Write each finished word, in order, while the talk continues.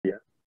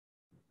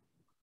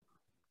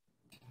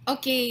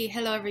Okay,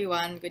 hello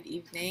everyone. Good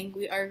evening.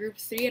 We are Group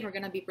 3 and we're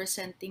going to be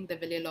presenting the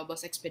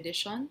Villalobos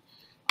expedition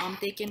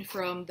taken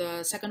from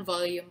the second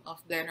volume of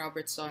Blair and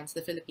Robertson's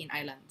The Philippine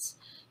Islands.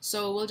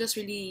 So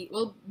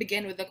we'll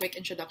begin with a quick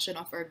introduction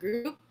of our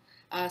group.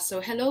 So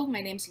hello,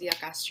 my name is Leah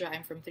Castro.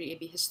 I'm from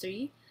 3AB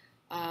History.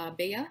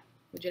 Bea,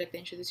 would you like to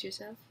introduce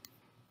yourself?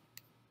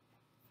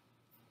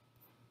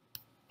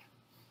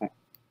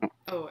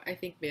 Oh, I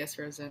think Bea's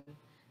frozen.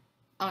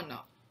 Oh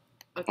no.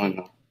 Oh Okay.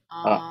 no.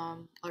 Uh,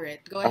 All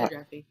right. Go uh, ahead,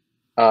 Rafi.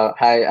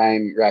 Hi,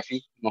 I'm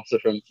Rafi. I'm also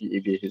from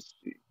TAB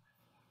History.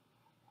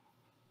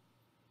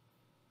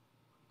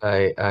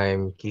 Hi,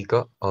 I'm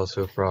Kiko,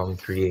 also from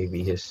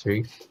 3AB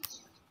History.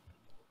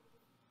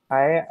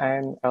 Hi,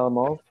 I'm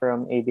Elmo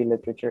from AB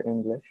Literature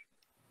English.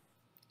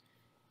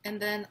 And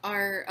then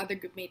our other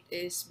groupmate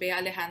is Bea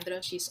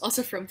Alejandro. She's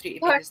also from 3AP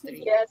Sorry,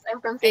 History. yes,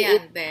 I'm from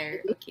Ayan, 380.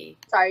 there. Okay.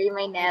 Sorry,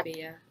 my Hi, net.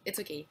 Bea. It's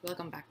okay.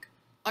 Welcome back.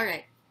 All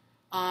right.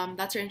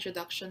 That's our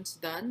introductions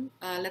done.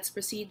 Let's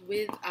proceed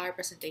with our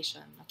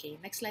presentation. Okay,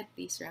 next slide,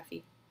 please,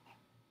 Rafi.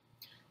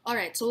 All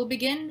right, so we'll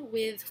begin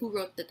with who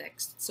wrote the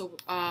text. So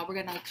we're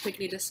gonna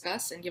quickly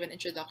discuss and give an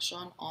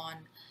introduction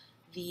on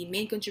the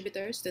main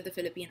contributors to the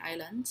Philippine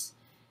Islands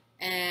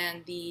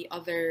and the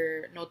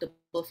other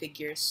notable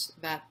figures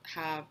that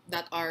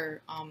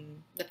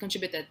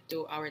contributed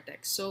to our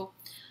text. So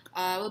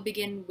we'll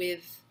begin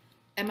with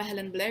Emma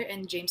Helen Blair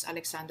and James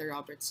Alexander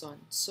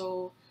Robertson.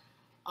 So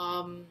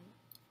um,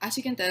 as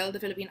you can tell, the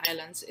Philippine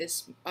Islands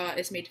is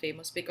made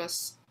famous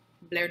because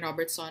Blair and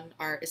Robertson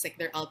is like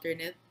their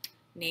alternate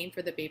name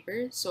for the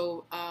paper.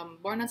 So,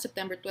 born on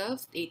September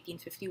 12th,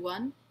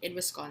 1851, in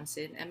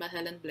Wisconsin, Emma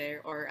Helen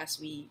Blair, or as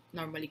we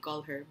normally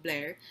call her,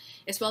 Blair,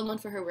 is well known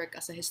for her work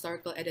as a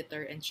historical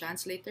editor and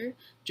translator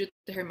due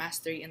to her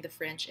mastery in the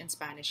French and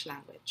Spanish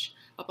language.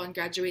 Upon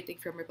graduating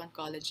from Ripon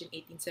College in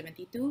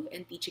 1872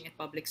 and teaching in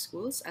public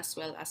schools, as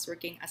well as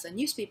working as a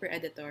newspaper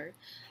editor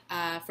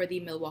for the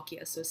Milwaukee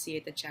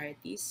Associated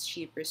Charities,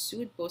 she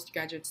pursued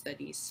postgraduate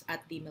studies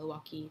at the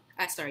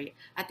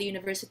at the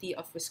University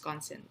of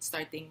Wisconsin,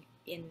 starting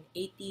in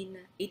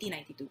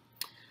 1892.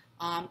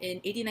 In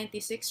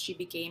 1896, she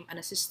became an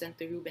assistant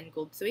to Reuben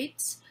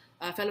Goldthwait,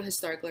 a fellow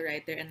historical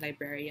writer and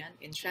librarian,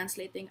 in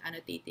translating,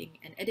 annotating,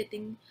 and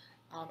editing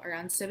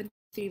around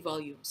 73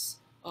 volumes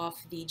of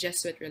the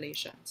Jesuit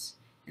Relations.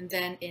 And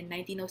then in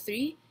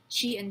 1903,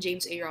 she and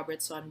James A.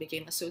 Robertson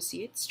became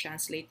associates,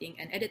 translating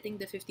and editing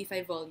the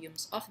 55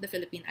 volumes of the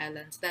Philippine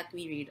Islands that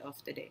we read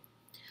of today.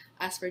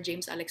 As for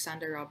James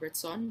Alexander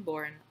Robertson,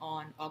 born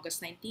on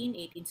August 19,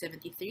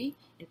 1873,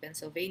 in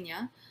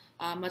Pennsylvania,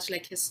 much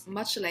like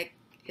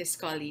his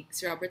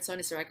colleagues, Robertson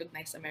is a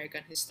recognized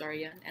American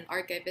historian and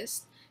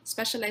archivist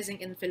specializing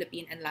in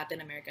Philippine and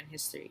Latin American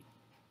history.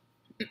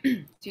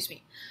 Excuse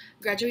me.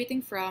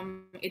 Graduating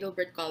from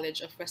Adelbert College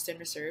of Western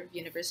Reserve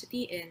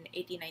University in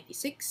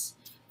 1896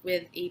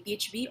 with a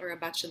PhD or a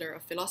Bachelor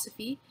of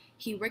Philosophy,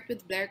 he worked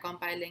with Blair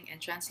compiling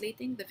and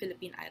translating the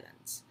Philippine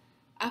Islands.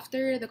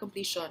 After the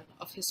completion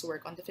of his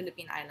work on the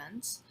Philippine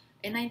Islands,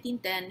 in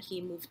 1910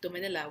 he moved to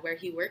Manila where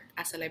he worked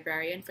as a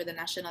librarian for the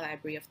National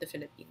Library of the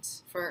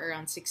Philippines for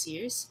around 6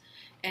 years.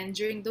 And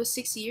during those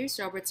 6 years,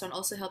 Robertson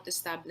also helped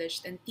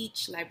establish and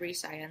teach library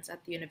science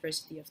at the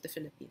University of the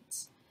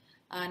Philippines.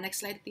 Next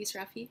slide, please,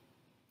 Rafi.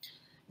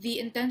 The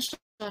intention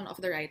of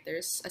the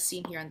writers, as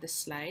seen here on this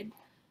slide,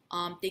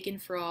 taken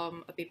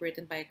from a paper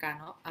written by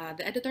Cano,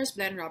 the editors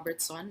Blair and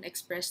Robertson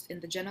expressed in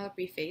the general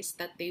preface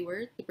that they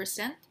were to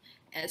present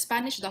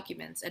Spanish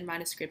documents and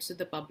manuscripts to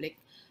the public,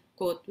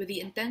 quote, with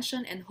the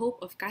intention and hope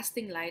of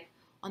casting light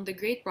on the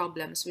great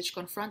problems which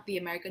confront the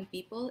American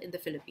people in the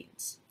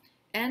Philippines,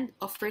 and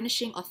of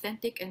furnishing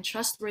authentic and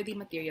trustworthy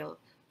material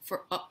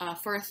for a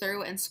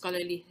thorough and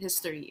scholarly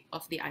history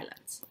of the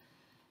islands.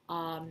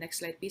 Next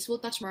slide, please.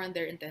 We'll touch more on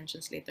their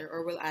intentions later,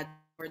 or we'll add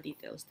more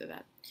details to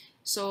that.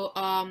 So,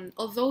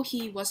 although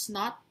he was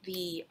not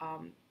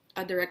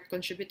a direct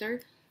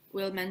contributor,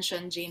 we'll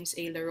mention James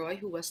A. Leroy,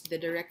 who was the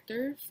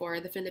director for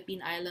the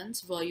Philippine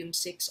Islands, Volume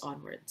 6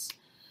 onwards.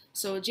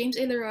 So, James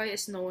A. Leroy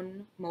is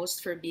known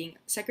most for being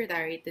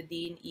secretary to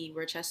Dean E.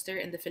 Worcester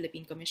in the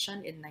Philippine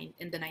Commission in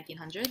the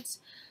 1900s.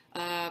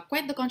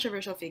 Quite the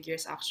controversial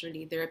figures,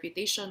 actually. Their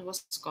reputation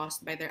was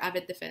caused by their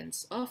avid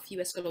defense of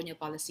U.S. colonial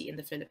policy in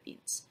the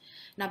Philippines.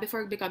 Now,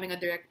 before becoming a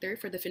director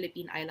for the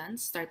Philippine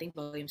Islands, starting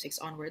Volume 6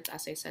 onwards,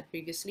 as I said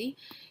previously,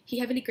 he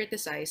heavily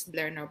criticized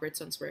Blair and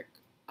Robertson's work.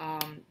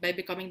 By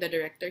becoming the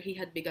director, he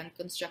had begun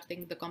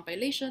constructing the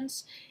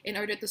compilations in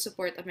order to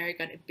support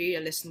American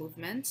imperialist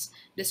movements,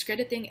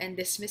 discrediting and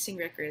dismissing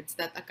records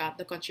that account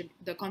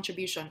the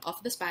contribution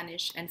of the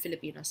Spanish and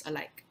Filipinos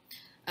alike.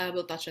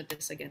 We'll touch on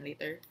this again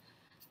later.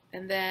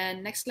 And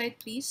then next slide,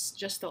 please.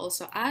 Just to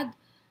also add,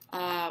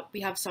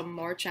 we have some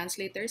more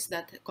translators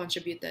that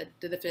contributed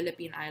to the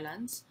Philippine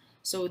Islands.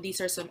 So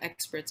these are some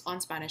experts on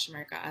Spanish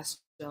America as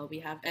well. We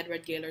have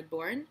Edward Gaylord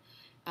Bourne,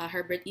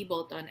 Herbert E.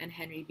 Bolton, and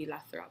Henry B.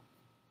 Lathrop.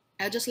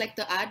 I'd just like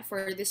to add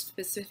for this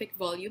specific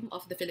volume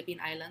of the Philippine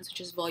Islands,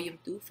 which is volume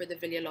 2 for the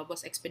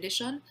Villalobos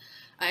expedition,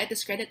 it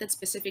is credited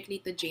specifically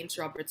to James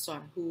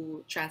Robertson,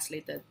 who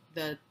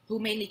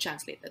mainly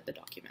translated the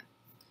document.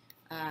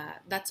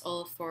 That's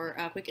all for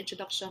a quick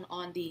introduction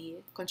on the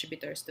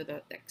contributors to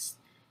the text.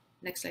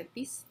 Next slide,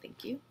 please.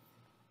 Thank you.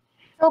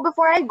 So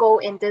before I go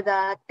into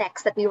the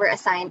text that we were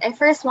assigned, I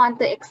first want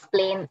to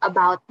explain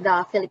about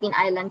the Philippine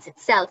Islands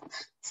itself.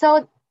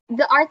 So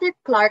the Arthur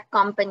Clarke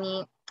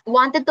Company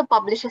wanted to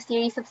publish a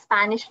series of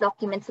Spanish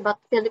documents about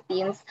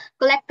Philippines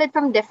collected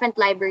from different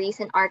libraries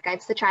and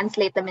archives to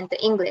translate them into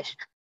English.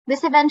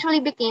 This eventually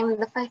became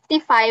the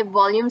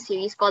 55-volume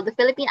series called the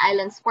Philippine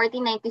Islands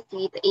 1493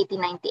 to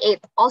 1898,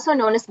 also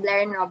known as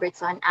Blair and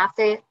Robertson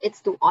after its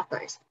two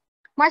authors.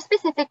 More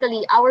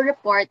specifically, our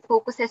report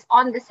focuses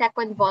on the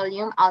second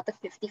volume out of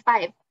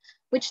 55,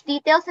 which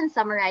details and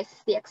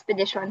summarizes the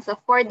expeditions of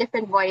 4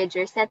 different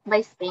voyagers sent by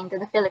Spain to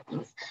the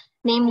Philippines,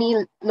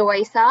 namely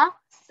Loaiza,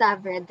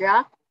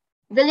 Saavedra,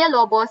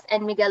 Villalobos,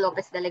 and Miguel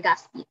Lopez de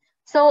Legazpi.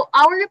 So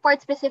our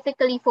report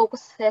specifically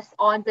focuses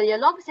on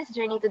Villalobos'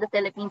 journey to the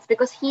Philippines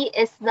because he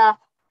is the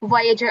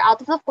voyager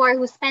out of the 4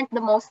 who spent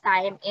the most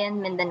time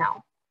in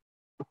Mindanao.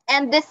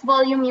 And this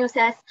volume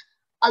uses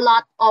a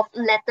lot of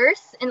letters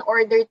in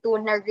order to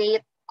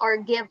narrate or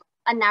give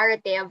a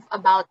narrative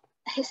about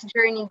his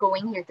journey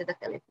going here to the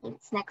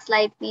Philippines. Next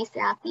slide, please,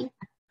 Rafi.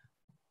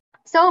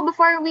 So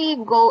before we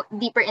go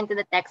deeper into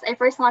the text, I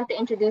first want to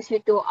introduce you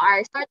to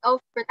our sort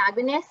of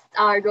protagonist,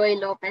 Roy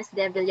Lopez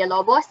de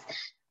Villalobos.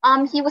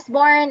 He was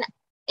born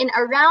in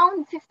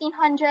around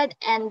 1500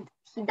 and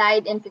he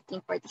died in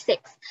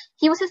 1546.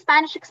 He was a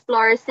Spanish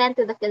explorer sent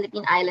to the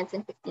Philippine Islands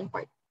in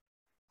 1540.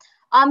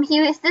 He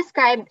is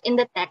described in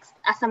the text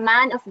as a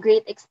man of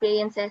great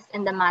experiences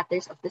in the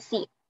matters of the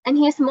sea, and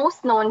he is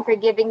most known for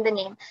giving the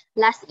name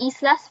Las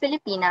Islas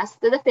Filipinas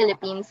to the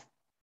Philippines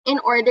in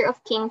order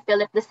of King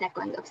Philip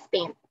II of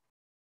Spain.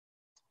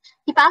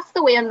 He passed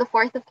away on the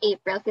 4th of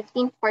April,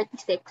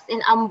 1546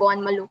 in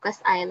Ambon, Moluccas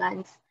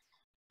Islands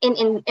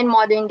in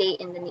modern-day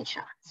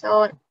Indonesia.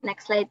 So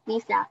next slide,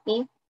 please,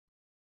 Rafi.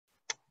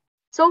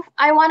 So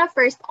I want to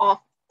first off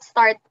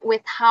start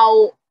with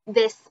how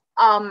this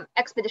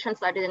expedition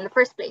started in the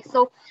first place.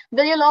 So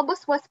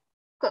Villalobos was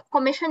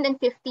commissioned in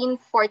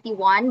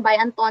 1541 by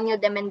Antonio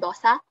de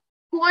Mendoza,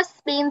 who was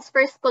Spain's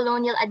first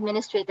colonial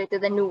administrator to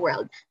the New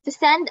World, to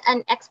send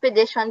an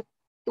expedition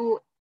to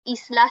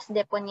Islas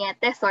de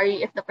Poniente,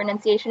 sorry if the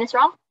pronunciation is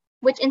wrong,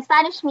 which in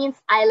Spanish means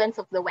Islands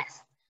of the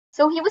West.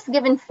 So he was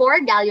given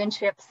 4 galleon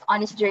ships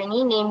on his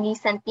journey, namely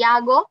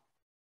Santiago,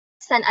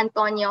 San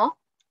Antonio,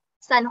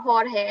 San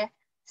Jorge,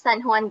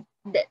 San Juan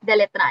de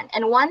Letran,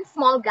 and 1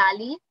 small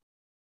galley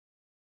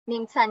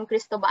named San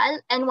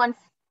Cristobal, and 1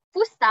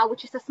 fusta,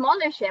 which is a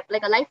smaller ship,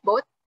 like a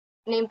lifeboat,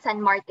 named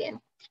San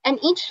Martin. And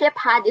each ship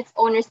had its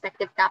own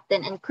respective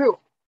captain and crew.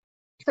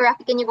 So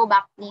Rafi, can you go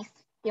back, please?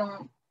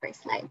 Yung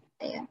first slide.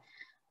 Ayan.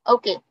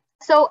 Okay,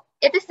 so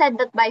it is said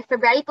that by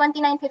February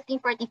 29,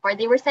 1544,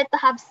 they were said to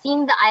have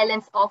seen the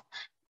islands of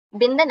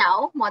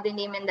Mindanao,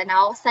 modern-day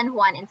Mindanao, San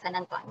Juan, and San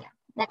Antonio.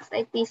 Next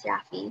slide, please,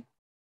 Rafi.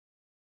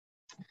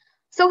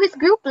 So his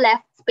group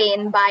left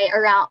Spain by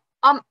around,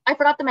 I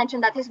forgot to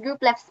mention that his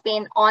group left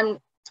Spain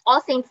on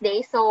All Saints'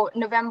 Day, so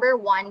November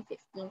 1,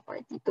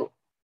 1542.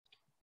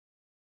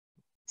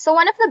 So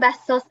one of the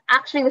vessels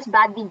actually was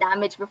badly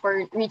damaged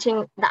before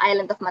reaching the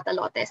island of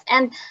Matalotes.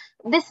 And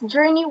this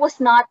journey was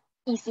not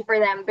easy for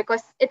them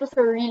because it was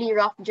a really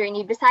rough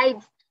journey.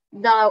 Besides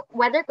the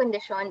weather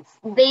conditions,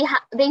 they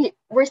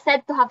were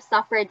said to have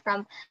suffered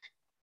from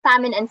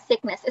famine and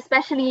sickness.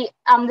 Especially,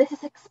 this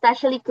is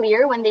especially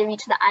clear when they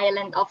reach the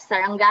island of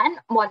Sarangan,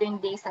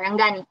 modern-day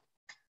Sarangani.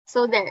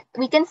 So there,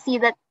 we can see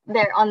that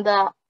there on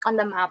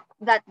the map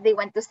that they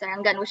went to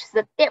Sarangan, which is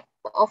the tip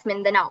of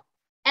Mindanao.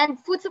 And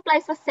food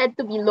supplies was said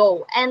to be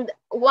low. And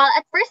while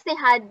at first they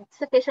had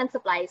sufficient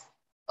supplies,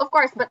 of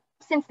course, but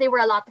since they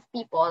were a lot of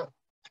people,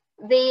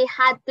 they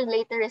had to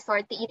later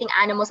resort to eating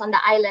animals on the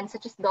island,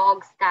 such as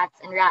dogs, cats,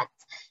 and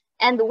rats.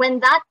 And when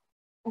that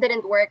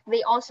didn't work,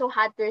 they also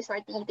had to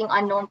resort to eating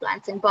unknown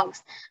plants and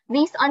bugs.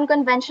 These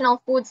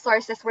unconventional food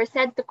sources were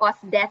said to cause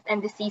death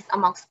and disease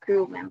amongst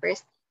crew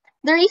members.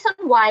 The reason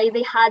why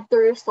they had to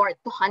resort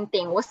to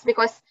hunting was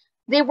because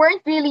they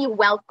weren't really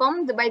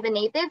welcomed by the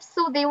natives,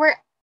 so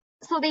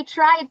they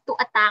tried to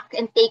attack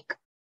and take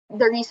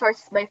the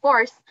resources by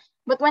force.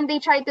 But when they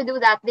tried to do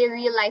that, they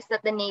realized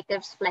that the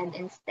natives fled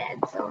instead.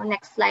 So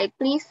next slide,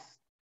 please.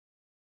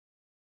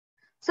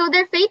 So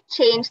their fate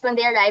changed when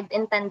they arrived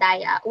in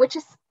Tandaya, which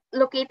is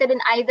located in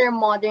either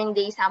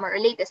modern-day Samar or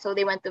Leyte. So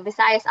they went to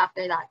Visayas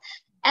after that.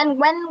 And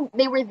when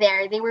they were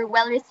there, they were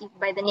well received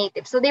by the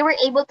natives. So they were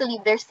able to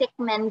leave their sick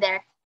men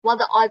there while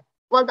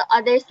the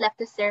others left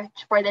to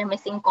search for their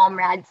missing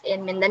comrades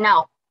in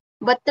Mindanao.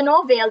 But to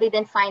no avail, they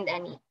didn't find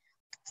any.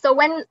 So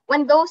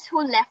when those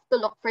who left to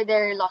look for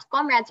their lost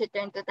comrades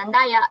returned to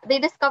Tandaya, they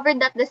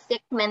discovered that the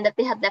sick men that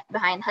they had left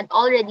behind had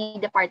already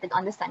departed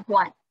on the San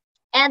Juan.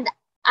 And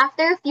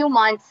after a few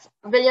months,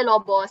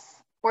 Villalobos,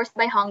 forced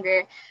by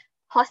hunger,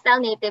 hostile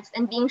natives,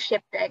 and being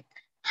shipwrecked,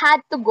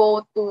 had to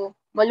go to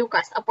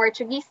Moluccas, a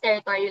Portuguese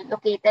territory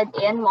located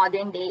in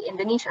modern-day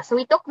Indonesia. So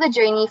we took the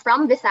journey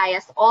from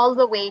Visayas all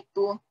the way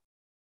to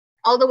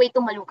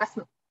Moluccas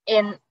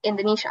in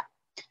Indonesia.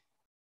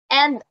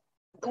 And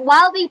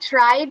while they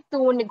tried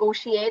to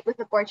negotiate with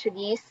the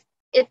Portuguese,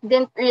 it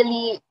didn't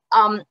really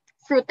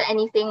fruit to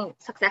anything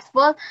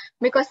successful,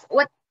 because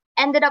what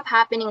ended up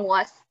happening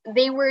was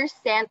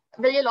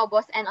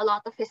Villalobos and a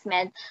lot of his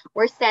men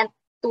were sent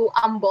to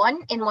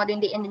Ambon in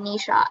modern-day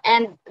Indonesia,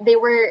 and they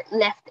were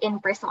left in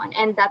prison,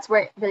 and that's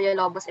where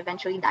Villalobos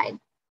eventually died.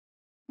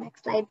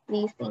 Next slide,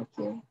 please. Thank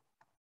you.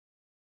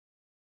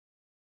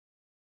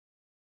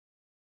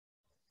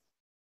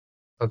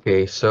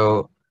 Okay,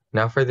 so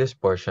now for this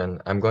portion,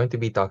 I'm going to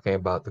be talking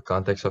about the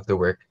context of the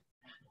work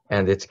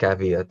and its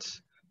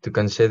caveats to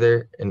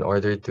consider in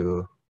order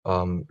to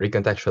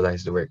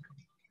recontextualize the work.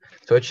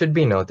 So it should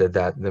be noted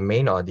that the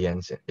main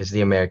audience is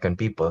the American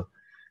people,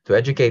 to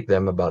educate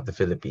them about the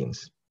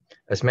Philippines.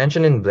 As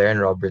mentioned in Blair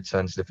and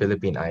Robertson's The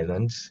Philippine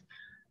Islands,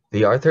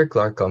 the Arthur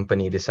Clarke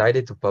Company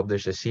decided to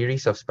publish a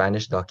series of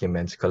Spanish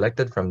documents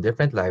collected from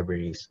different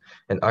libraries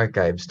and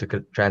archives to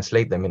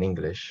translate them in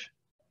English.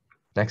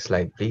 Next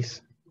slide,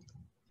 please.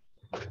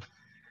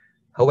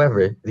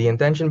 However, the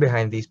intention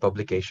behind these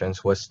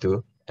publications was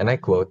to, and I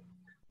quote,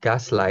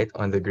 cast light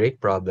on the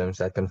great problems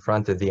that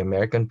confronted the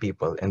American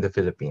people in the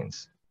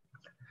Philippines.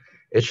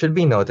 It should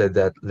be noted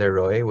that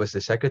Leroy was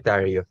the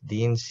secretary of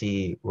Dean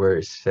C.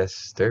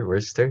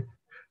 Worcester,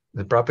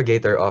 the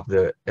propagator of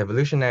the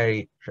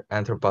evolutionary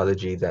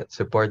anthropology that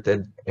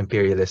supported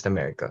imperialist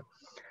America.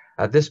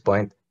 At this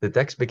point, the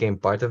text became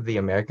part of the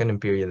American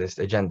imperialist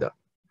agenda.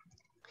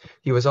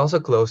 He was also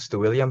close to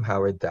William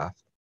Howard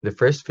Taft, the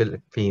first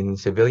Philippine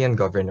civilian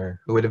governor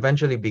who would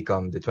eventually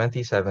become the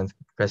 27th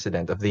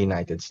President of the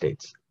United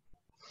States.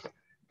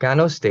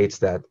 Cano states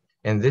that,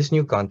 in this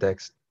new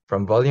context,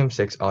 from Volume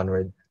 6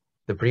 onward,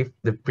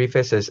 the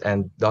prefaces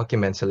and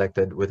documents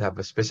selected would have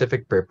a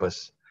specific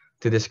purpose: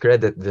 to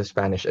discredit the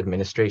Spanish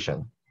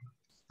administration.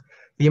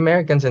 The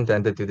Americans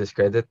intended to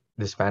discredit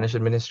the Spanish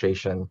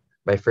administration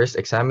by first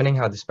examining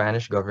how the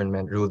Spanish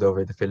government ruled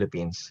over the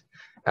Philippines.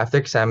 After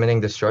examining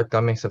the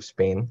shortcomings of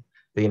Spain,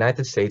 the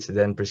United States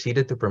then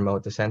proceeded to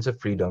promote a sense of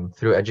freedom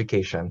through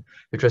education,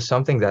 which was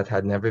something that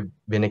had never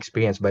been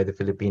experienced by the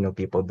Filipino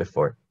people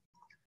before.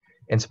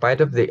 In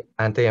spite of the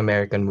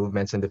anti-American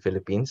movements in the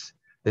Philippines,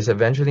 this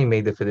eventually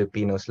made the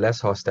Filipinos less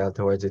hostile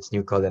towards its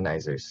new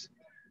colonizers.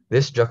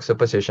 This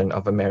juxtaposition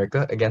of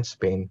America against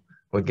Spain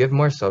would give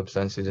more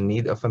substance to the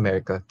need of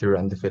America to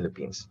run the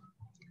Philippines.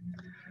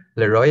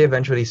 Leroy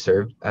eventually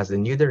served as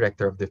the new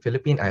director of the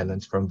Philippine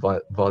Islands from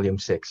Volume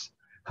 6.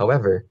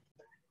 However,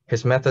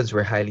 his methods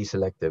were highly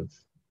selective.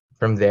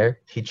 From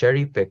there, he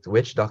cherry-picked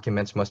which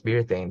documents must be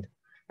retained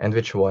and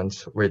which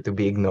ones were to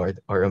be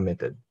ignored or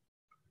omitted.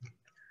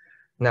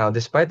 Now,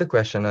 despite the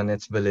question on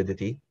its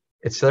validity,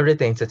 it still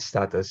retains its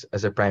status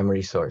as a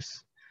primary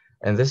source.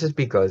 And this is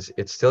because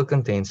it still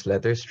contains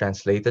letters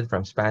translated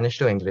from Spanish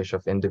to English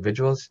of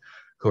individuals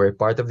who were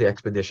part of the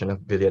expedition of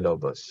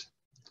Villalobos.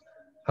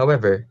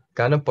 However,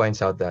 Cano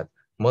points out that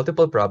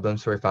multiple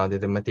problems were found in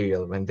the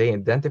material when they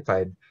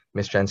identified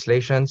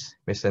mistranslations,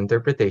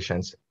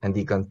 misinterpretations, and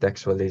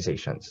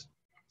decontextualizations.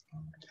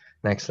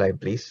 Next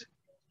slide, please.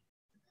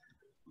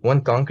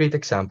 One concrete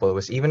example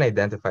was even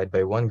identified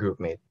by one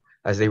groupmate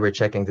as they were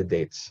checking the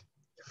dates.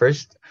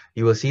 First,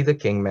 you will see the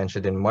king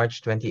mentioned in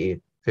March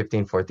 28,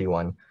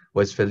 1541,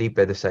 was Felipe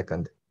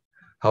II.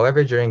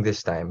 However, during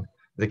this time,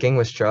 the king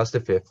was Charles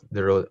V,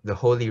 the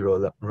Holy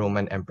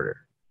Roman Emperor.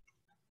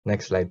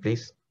 Next slide,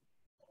 please.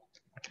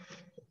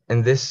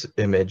 In this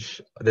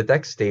image, the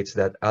text states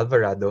that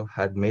Alvarado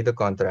had made a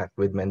contract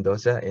with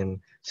Mendoza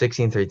in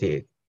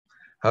 1638.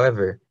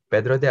 However,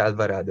 Pedro de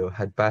Alvarado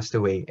had passed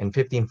away in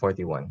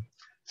 1541,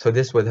 so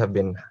this would have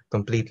been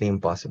completely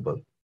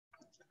impossible.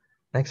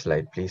 Next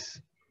slide,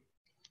 please.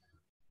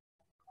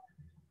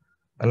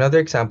 Another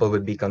example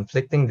would be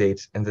conflicting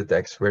dates in the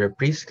text where a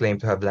priest claimed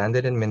to have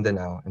landed in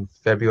Mindanao on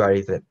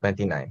February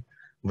 29.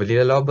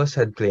 Villalobos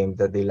had claimed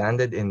that they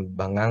landed in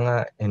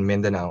Banganga in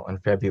Mindanao on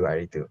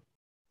February 2.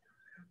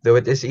 Though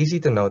it is easy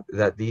to note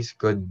that these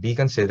could be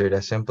considered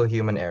as simple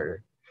human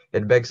error,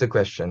 it begs the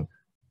question,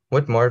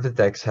 what more of the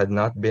text had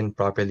not been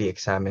properly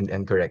examined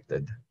and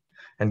corrected?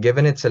 And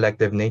given its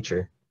selective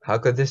nature, how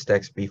could this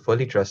text be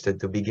fully trusted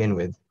to begin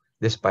with,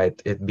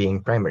 despite it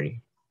being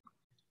primary?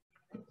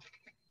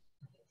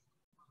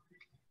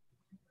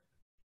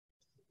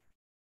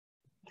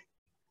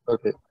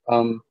 Okay.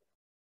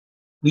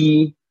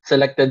 We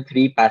selected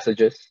three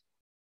passages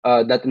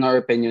that, in our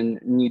opinion,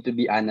 need to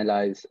be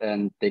analyzed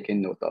and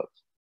taken note of.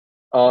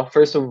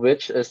 First of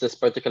which is this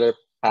particular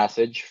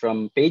passage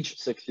from page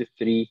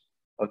 63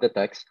 of the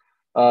text,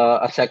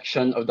 a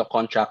section of the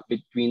contract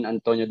between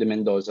Antonio de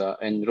Mendoza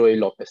and Ruy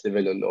Lopez de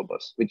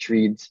Villalobos, which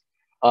reads,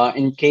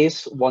 in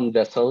case one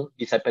vessel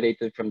be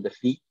separated from the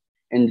fleet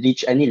and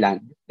reach any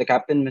land, the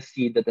captain must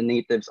see that the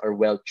natives are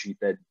well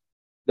treated.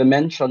 The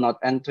men shall not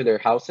enter their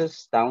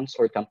houses, towns,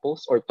 or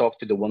temples, or talk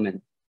to the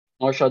women,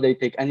 nor shall they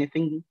take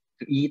anything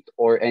to eat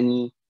or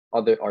any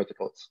other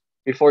articles.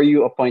 Before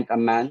you appoint a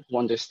man who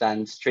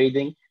understands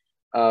trading,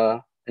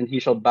 and he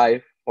shall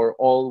buy for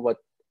all what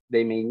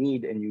they may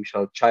need, and you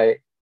shall try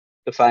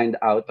to find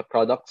out the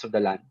products of the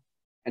land,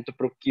 and to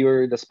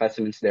procure the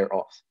specimens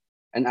thereof,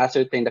 and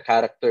ascertain the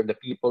character of the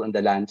people and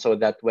the land, so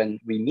that when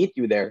we meet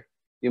you there,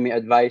 you may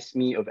advise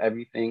me of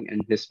everything,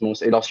 and his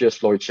most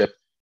illustrious lordship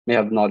may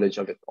have knowledge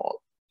of it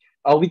all.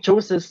 We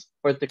chose this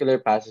particular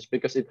passage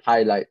because it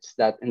highlights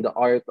that in the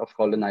art of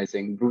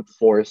colonizing, brute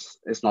force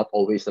is not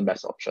always the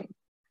best option.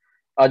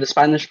 The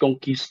Spanish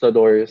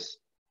conquistadors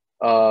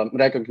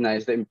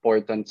recognized the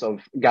importance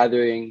of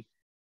gathering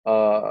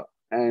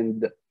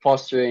and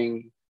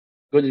fostering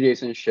good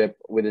relationship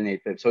with the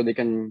natives so they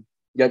can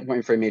get more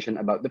information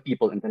about the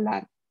people and the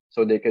land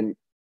so they can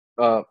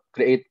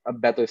create a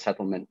better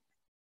settlement.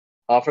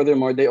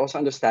 Furthermore, they also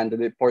understand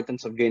the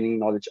importance of gaining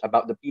knowledge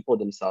about the people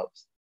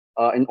themselves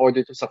in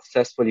order to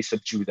successfully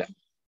subdue them.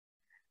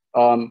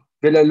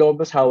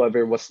 Villalobos,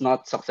 however, was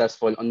not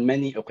successful on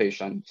many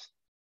occasions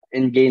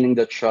in gaining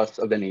the trust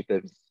of the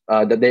natives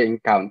that they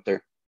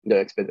encounter in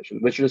their expedition,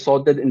 which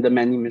resulted in the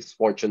many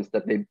misfortunes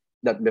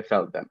that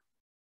befell them.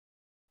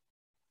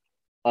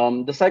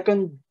 The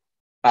second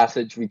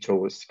passage we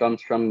chose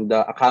comes from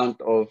the account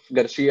of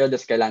Garcia de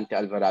Escalante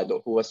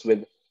Alvarado, who was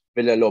with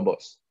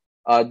Villalobos,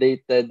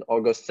 dated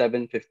August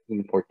 7,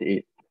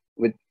 1548,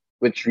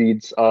 which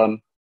reads,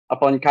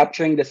 upon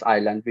capturing this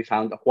island, we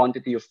found a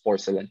quantity of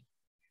porcelain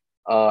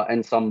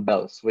and some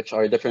bells, which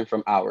are different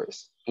from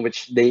ours,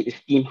 which they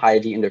esteem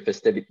highly in their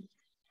festivities,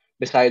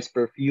 besides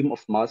perfume of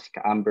musk,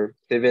 amber,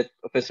 civet,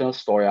 officinal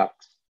storax,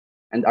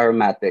 and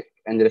aromatic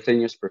and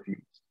resinous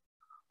perfumes.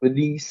 With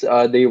these,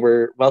 they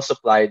were well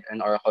supplied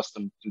and are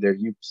accustomed to their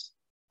use.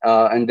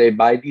 And they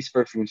buy these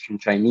perfumes from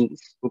Chinese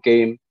who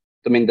came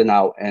to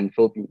Mindanao and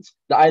Philippines.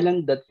 The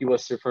island that he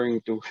was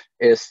referring to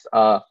is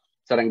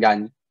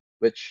Sarangani,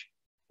 which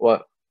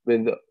what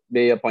with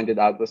they pointed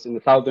out was in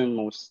the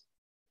southernmost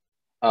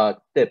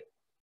tip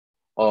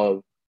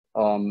of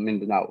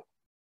Mindanao.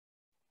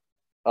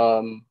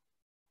 Um,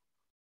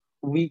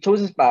 we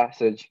chose this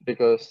passage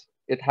because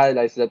it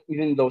highlights that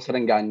even though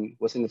Sarangani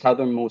was in the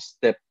southernmost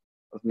tip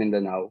of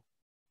Mindanao,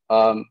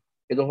 um,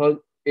 it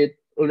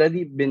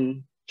already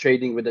been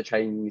trading with the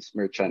Chinese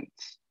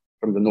merchants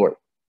from the north.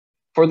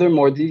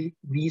 Furthermore,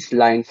 these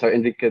lines are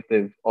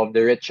indicative of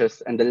the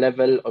riches and the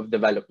level of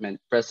development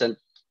present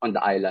on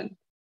the island.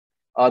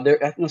 Their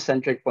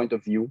ethnocentric point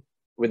of view,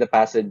 with the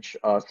passage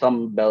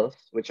Some Bells,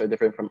 which are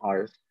different from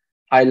ours,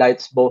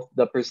 highlights both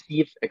the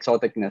perceived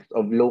exoticness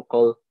of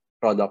local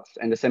products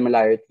and the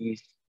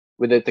similarities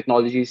with the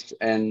technologies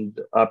and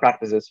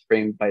practices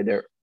framed by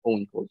their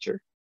own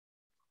culture.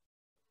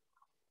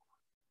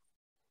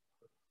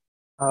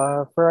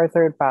 For our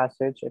third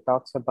passage, it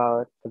talks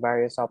about the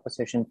various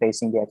opposition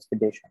facing the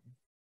expedition.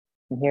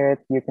 And here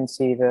you can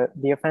see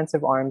the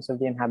offensive arms of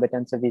the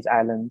inhabitants of these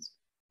islands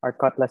are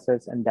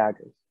cutlasses and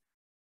daggers,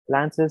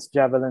 lances,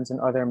 javelins,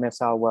 and other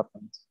missile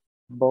weapons,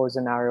 bows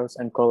and arrows,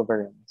 and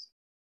culverins.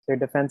 Their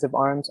defensive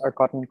arms are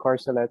cotton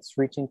corselets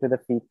reaching to the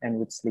feet and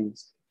with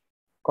sleeves,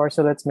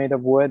 corselets made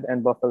of wood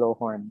and buffalo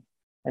horn,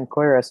 and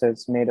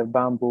cuirasses made of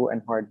bamboo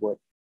and hardwood,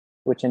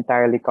 which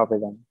entirely cover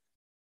them.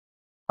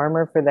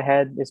 Armor for the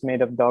head is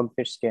made of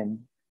dogfish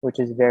skin, which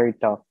is very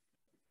tough.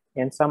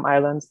 In some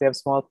islands, they have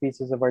small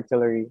pieces of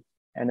artillery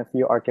and a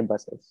few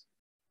arquebuses.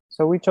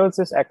 So we chose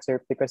this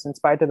excerpt because in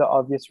spite of the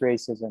obvious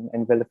racism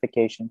and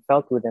vilification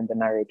felt within the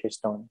narrator's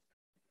tone,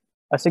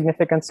 a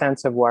significant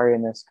sense of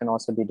wariness can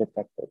also be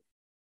detected.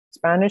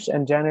 Spanish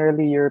and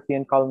generally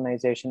European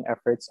colonization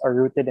efforts are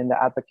rooted in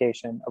the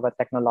application of a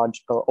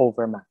technological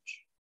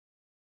overmatch.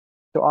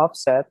 To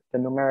offset the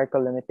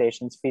numerical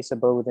limitations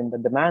feasible within the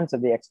demands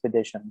of the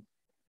expedition,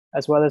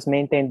 as well as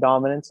maintain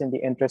dominance in the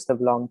interest of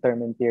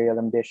long-term imperial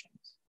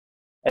ambitions.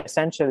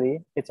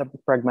 Essentially, it's a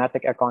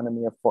pragmatic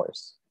economy of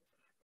force.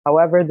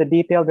 However, the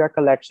detailed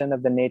recollection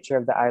of the nature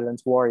of the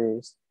island's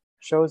warriors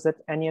shows that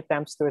any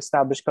attempts to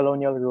establish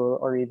colonial rule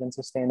or even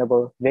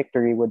sustainable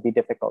victory would be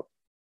difficult.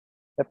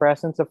 The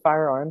presence of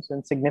firearms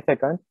is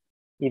significant,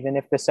 even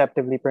if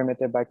deceptively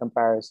primitive by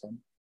comparison.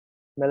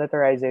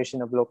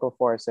 Militarization of local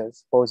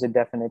forces pose a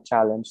definite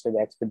challenge to the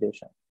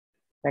expedition.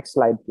 Next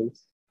slide,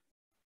 please.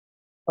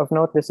 Of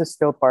note, this is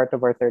still part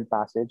of our third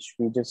passage.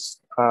 We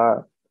just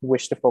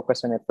wish to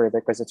focus on it further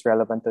because it's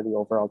relevant to the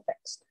overall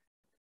text.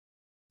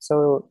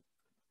 So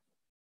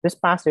this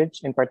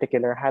passage in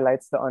particular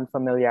highlights the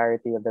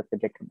unfamiliarity of the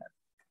predicament.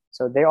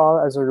 So they all,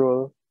 as a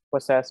rule,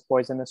 possess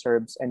poisonous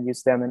herbs and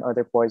use them and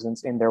other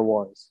poisons in their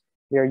wars.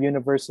 They are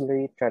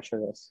universally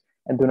treacherous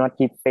and do not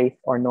keep faith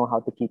or know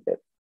how to keep it.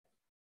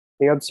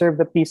 They observe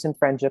the peace and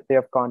friendship they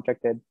have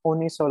contracted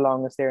only so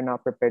long as they are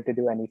not prepared to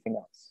do anything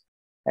else.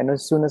 And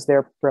as soon as they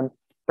are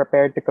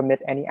prepared to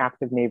commit any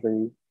act of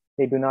knavery,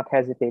 they do not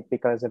hesitate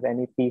because of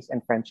any peace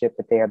and friendship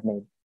that they have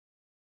made.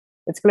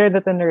 It's clear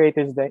that the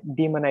narrator's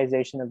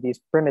demonization of these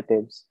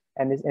primitives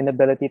and his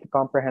inability to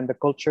comprehend the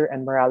culture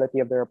and morality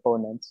of their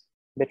opponents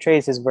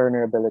betrays his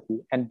vulnerability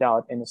and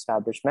doubt in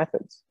established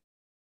methods.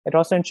 It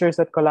also ensures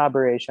that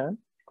collaboration,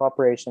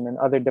 cooperation, and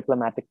other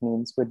diplomatic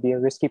means would be a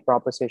risky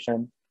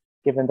proposition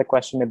given the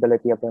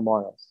questionability of their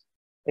morals.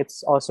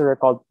 It's also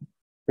recalled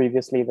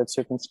previously that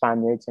certain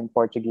Spaniards and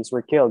Portuguese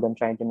were killed in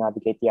trying to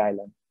navigate the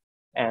island,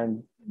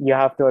 and you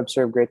have to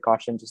observe great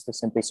caution just to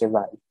simply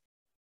survive.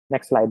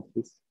 Next slide,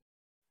 please.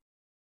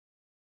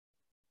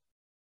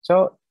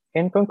 So,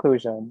 in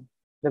conclusion,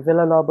 the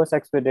Villalobos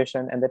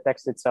expedition and the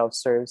text itself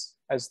serves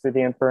as to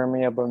the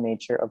impermeable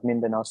nature of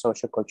Mindanao's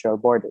socio-cultural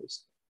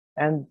borders.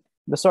 And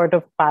the sort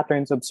of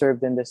patterns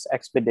observed in this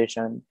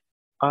expedition,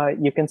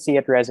 you can see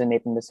it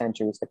resonate in the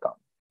centuries to come.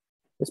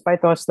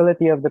 Despite the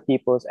hostility of the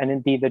peoples and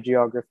indeed the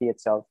geography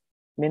itself,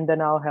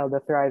 Mindanao held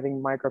a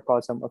thriving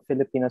microcosm of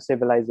Filipino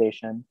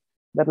civilization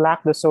that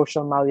lacked the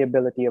social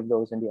malleability of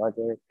those in the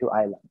other two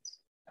islands,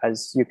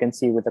 as you can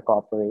see with the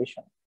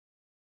cooperation.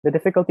 The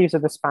difficulties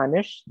of the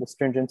Spanish, the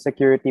stringent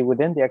security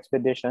within the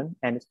expedition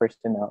and its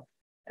personnel,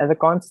 and the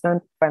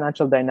constant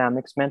financial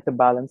dynamics meant to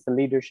balance the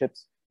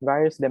leadership's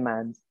various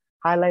demands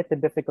highlight the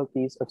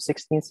difficulties of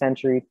 16th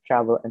century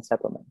travel and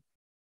settlement,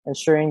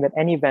 ensuring that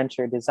any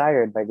venture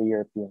desired by the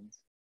Europeans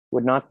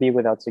would not be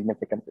without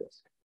significant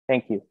risk.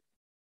 Thank you.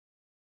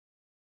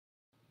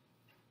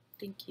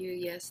 Thank you.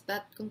 Yes,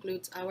 that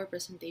concludes our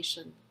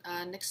presentation.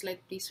 Next slide,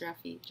 please,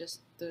 Rafi,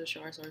 just to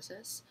show our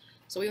sources.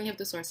 So we only have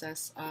two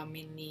sources,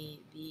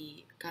 mainly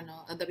the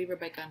paper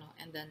by Cano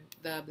and then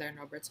the Blair and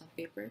Robertson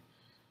paper.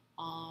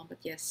 But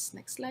yes,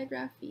 next slide,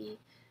 Rafi.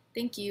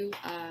 Thank you.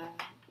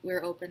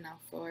 We're open now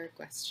for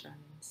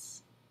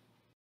questions.